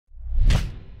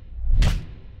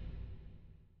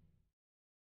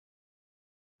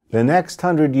The next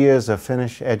 100 years of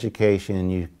Finnish education,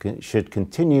 you should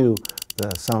continue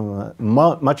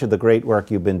much of the great work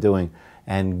you've been doing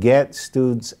and get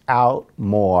students out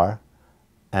more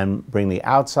and bring the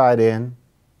outside in,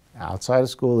 outside of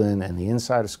school in, and the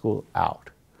inside of school out.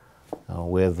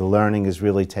 Where the learning is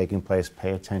really taking place,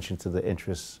 pay attention to the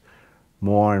interests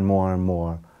more and more and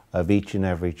more of each and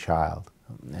every child.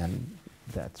 And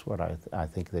that's what I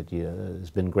think that there's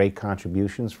been great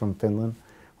contributions from Finland.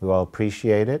 We all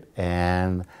appreciate it,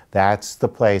 and that's the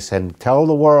place. And tell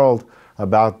the world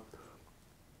about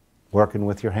working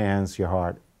with your hands, your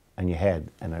heart, and your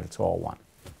head, and that it's all one.